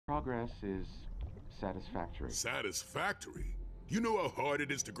Progress is satisfactory. Satisfactory? You know how hard it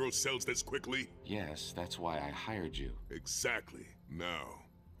is to grow cells this quickly? Yes, that's why I hired you. Exactly. Now,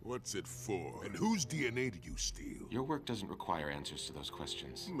 what's it for? And whose DNA did you steal? Your work doesn't require answers to those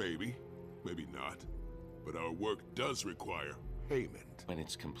questions. Maybe. Maybe not. But our work does require payment. When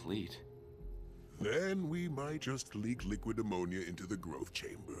it's complete. Then we might just leak liquid ammonia into the growth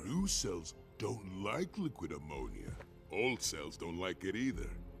chamber. New cells don't like liquid ammonia. Old cells don't like it either.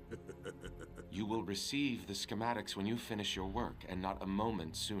 You will receive the schematics when you finish your work, and not a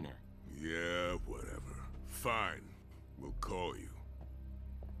moment sooner. Yeah, whatever. Fine. We'll call you.